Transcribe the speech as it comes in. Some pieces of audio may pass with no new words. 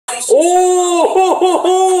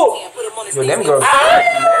Oh! Yo, them girls.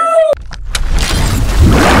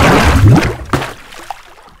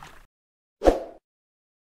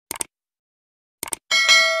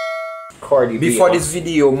 Cardi B. Before this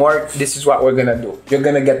video, Mark, this is what we're gonna do. You're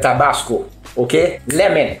gonna get Tabasco, okay?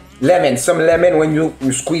 Lemon, some lemon when you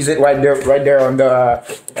squeeze it right there on the,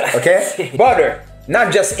 okay? Butter,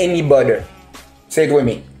 not just any butter. Say it with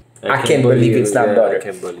me. I can't believe it's not butter. I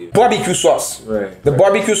can't believe it. Barbecue sauce. Right. The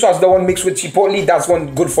barbecue sauce, the one mixed with chipotle, that's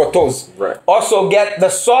one good for toast. Right. Also get the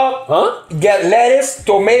salt, get lettuce,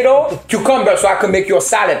 tomato, cucumber so I can make your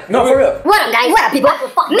salad. No, for real. What up, guys? What up, people?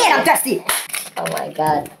 Man, I'm thirsty. Oh my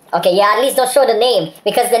god. Okay, yeah, at least don't show the name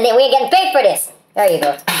because the name we ain't getting paid for this. There you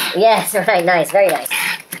go. Yes, right, nice, very nice.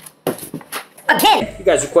 Again. You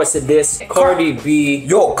guys requested this. Cardi B.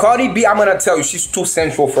 Yo, Cardi B, I'm gonna tell you, she's too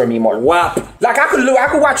sensual for me, man. WAP. Like I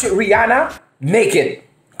could watch it, Rihanna naked.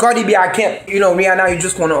 Cardi B, I can't. You know, Rihanna, you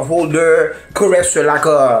just wanna hold her, caress her like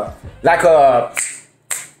a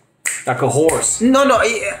horse. No,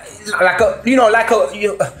 like a you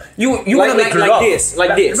wanna make love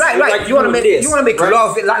like this. Right. Like you wanna make right?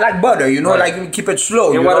 love like butter. You know, like you keep it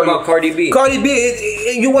slow. And what about Cardi B? Cardi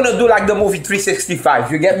B, you wanna do like the movie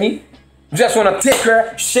 365. You get me? You just wanna take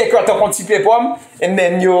her, shake her, ton petit pomme, and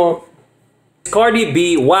then you. Cardi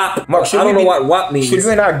B, WAP. Mark, I don't know what WAP means. Should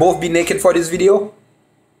you and I both be naked for this video?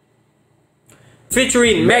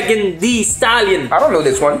 Featuring Megan Thee Stallion. I don't know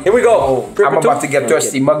this one. Here we go. I'm about to get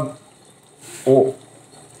thirsty. Mug. Oh.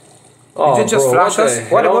 Oh, Did it just bro, flash us?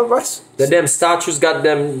 What was? The damn statues got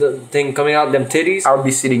them the thing coming out, them titties. I'll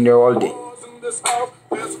be sitting there all day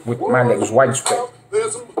with my legs widespread.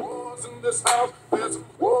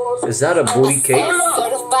 Is that a booty cake?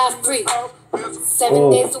 Certified free. 7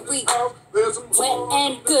 days a week. Wet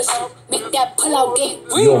and gushy. Make that pull out game.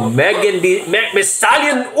 Yo, Megan Thee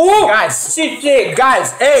Stallion. Oh, Guys, shit, hey.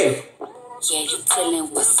 guys, hey. Yeah, you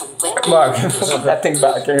chillin' with some wet Mark, and gushy. put that thing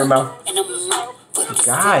back in your mouth. And I'm out with this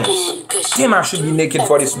Guys, wet and gushy. damn, I should be naked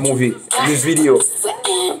for this movie, this video. Wet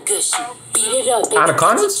and gushy. Beat it up, baby.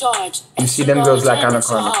 Anacondas? Charge. You see them girls like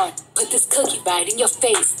anacondas. Put this cookie right in your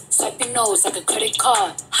face. Swipe your nose like a credit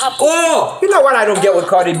card. Hop Oh, You know what I don't get with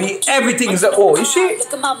Cardi B? Everything's a oh, you see?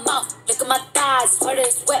 Look at my mouth, look at my thighs. Where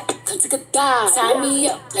it's wet, come take a dive. Tie me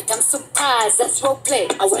up like I'm surprised. That's role play.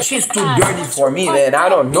 She's too dirty for me, man. I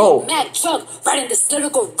don't know. Mac truck, right in this little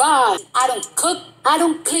garage. I don't cook, I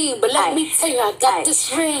don't clean, but let me tell you, I got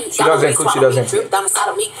this ring. She doesn't cook, she doesn't clean.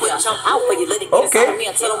 Okay.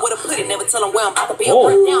 Oh.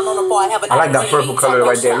 I like that purple color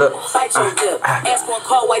right there. Look.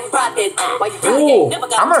 Oh.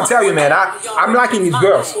 I'm gonna tell you, man. I'm liking these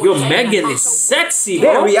girls. Yo, Megan is sexy,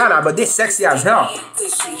 They're bro. Rihanna, but they're sexy as hell.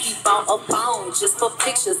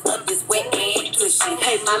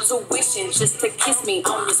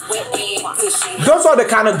 Those are the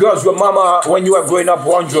kind of girls your mama, when you were growing up,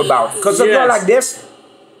 warned you about. Because a girl like this,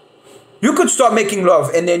 you could start making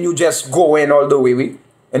love and then you just go in all the way,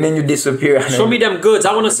 and then you disappear. Show me them goods.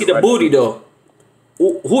 I want to see the booty, though.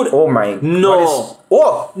 Oh my. No.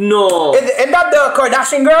 Oh. No. Is that the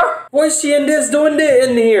Kardashian girl? Why is she in this doing this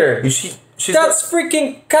in here? She's That's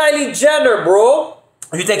freaking Kylie Jenner, bro.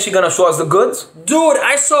 You think she's gonna show us the goods? Dude,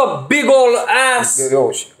 I saw a big old ass.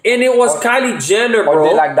 And it was Kylie Jenner, bro. Are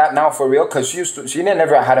they like that now for real? Cause she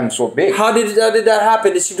never had them so big. How did that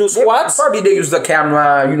happen? Did she do squats? Probably they use the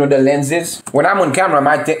camera, you know, the lenses. When I'm on camera, I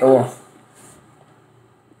might think, oh,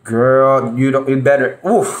 girl, you better.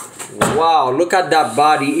 Oof. Wow, look at that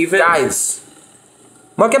body. Even guys,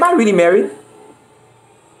 Mark, am I really married?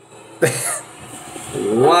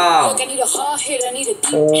 Wow. Look, I need a hard hit, I need a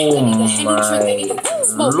deep, I need a henny drink, I need a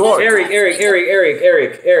smoke. Lord. Eric,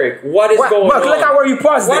 what is going Mark, on? look at where you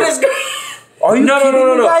paused What this. is going Are you No,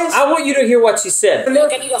 guys? I want you to hear what she said.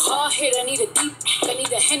 Look, I need a hard hit, I need a deep, I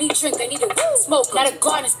need a henny drink, I need a smoke. Not a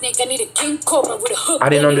garden snake, I need a king cobra with a hook. I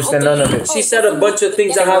didn't understand none of it. She said a bunch of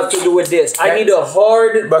things that have to do with this. I need a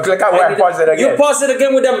hard... But look at where I paused it again. You paused it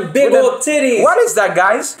again with them big old titties. What is that,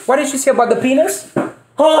 guys? What did she say about the penis?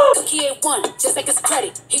 Huh? He ain't one, just like his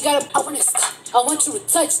credit. He got a I want you to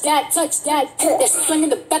touch that. There's swing in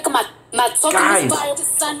the back of my guys,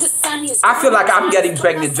 I feel like I'm getting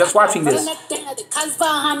pregnant just watching this. What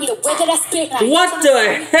the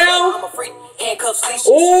hell?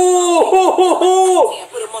 Oh!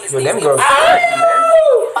 Yo, them girls.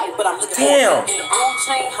 Damn.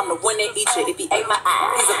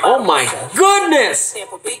 Oh my goodness! Did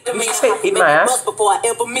you say eat my ass?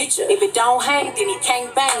 If it don't hang, then he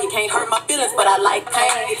can't bang. You can't hurt my feelings, but I like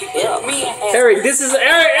pain. If you feel me, Eric, this is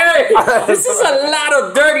Eric. This is a lot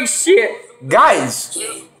of dirty shit. Guys,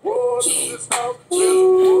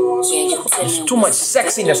 It's too much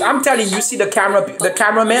sexiness. I'm telling you, see the cameramen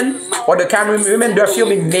or the camerawomen, they're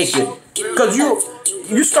filming naked. Cause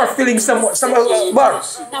you start feeling Mark.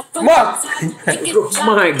 My,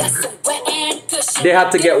 they have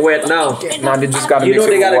to get wet now. Now they just gotta mix it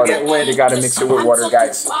with water. They gotta mix it with water,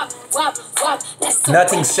 guys.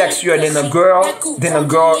 Nothing sexier than a girl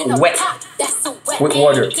wet with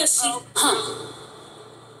water.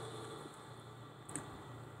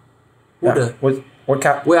 What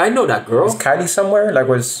Wait, I know that girl. Was Kylie somewhere? Like,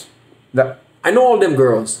 was that? I know all them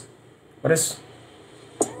girls. What is?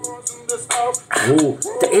 Ooh,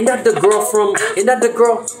 ain't that the girl from? Ain't that the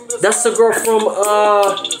girl? That's the girl from.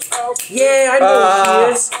 Yeah, I know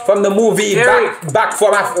who she is. From the movie Back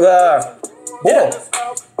from.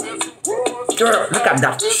 Girl, look at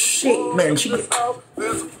that shit, man. She get.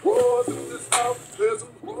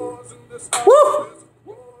 Woo!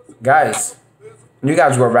 Guys, you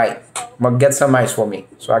guys were right. But get some ice for me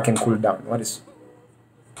so I can cool down. What is?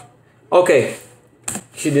 Okay.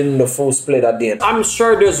 She did the full split at the end. I'm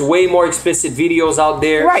sure there's way more explicit videos out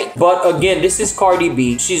there. Right. But again, this is Cardi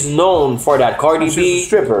B. She's known for that. Cardi B, a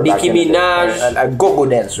stripper, Nicki Minaj. A go-go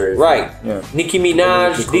dancer. Right. Yeah. Nicki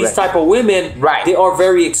Minaj, these type of women, right, they are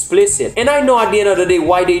very explicit. And I know at the end of the day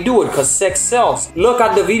why they do it, because sex sells. Look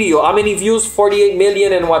at the video. How many views? 48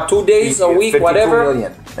 million in what, 2 days, a week, whatever?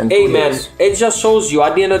 Million hey man, it just shows you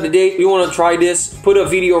at the end of the day, you want to try this, put a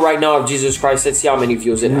video right now of Jesus Christ. Let's see how many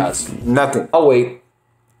views it has. Nothing. Oh wait.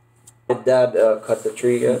 Did Dad cut the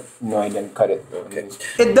tree yet? No, he didn't cut it. Okay.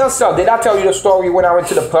 It does sell. Did I tell you the story when I went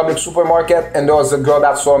to the public supermarket and there was a girl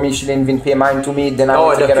that saw me, she didn't even pay mine to me, then I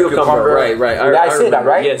went to get a cucumber. Right. Did I say that,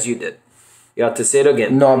 right? Yes, you did. You have to say it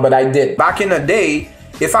again. No, but I did. Back in the day,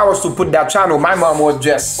 if I was to put that channel, my mom would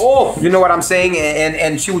just, you know what I'm saying?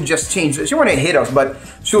 And she would just change it. She wouldn't hit us, but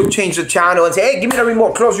she would change the channel and say, hey, give me the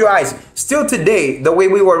remote, close your eyes. Still today, the way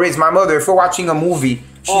we were raised, my mother, if we're watching a movie,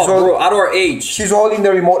 bro, at our age, she's holding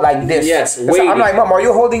the remote like this. Yes, so I'm like, Mom, are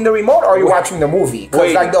you holding the remote or are you watching the movie?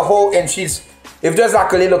 Because like the whole, and she's, if there's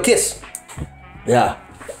like a little kiss. Yeah.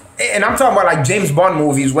 And I'm talking about like James Bond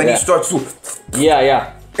movies when he starts to.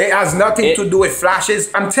 Yeah. It has nothing to do with flashes.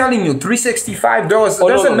 I'm telling you, 365, there's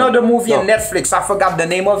another movie on Netflix, I forgot the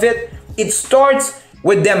name of it. It starts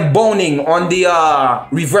with them boning on the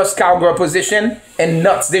reverse cowgirl position and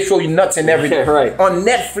nuts. They show you nuts and everything. Right. On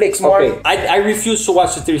Netflix, Mark. Okay. I refuse to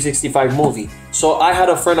watch the 365 movie. So I had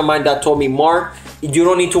a friend of mine that told me, Mark, you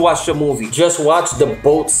don't need to watch the movie. Just watch the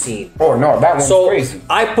boat scene. Oh no, that one's crazy.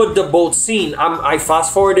 I put the boat scene. I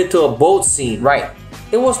fast forwarded to a boat scene. Right.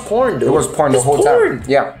 It was porn, dude. It was porn the whole time.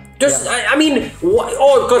 Yeah. I mean,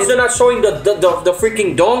 because they're not showing the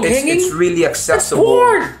freaking dong hanging? It's really accessible.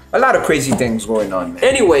 It's porn. A lot of crazy things going on, man.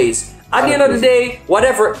 Anyways, at the end of the day,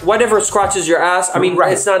 whatever scratches your ass, I mean,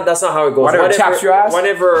 that's not how it goes. Whatever chaps your ass?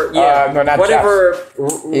 Whatever,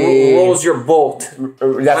 rolls your boat. That's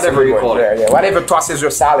whatever you call it. Yeah. Whatever tosses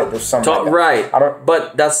your salad or something like that. Right.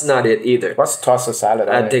 But that's not it either. What's toss a salad?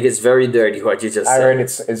 I think it's very dirty what you just said. I heard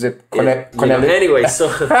is it Cornelius? Anyway, so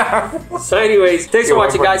anyways, thanks for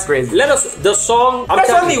watching, guys. Let us, the song. There's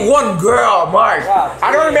only one girl, Mark.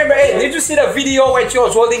 I don't remember. Hey, did you see the video where she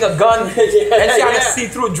was holding a gun and she had a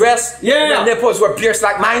see-through dress? Yeah. And her nipples were pierced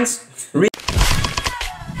like mine?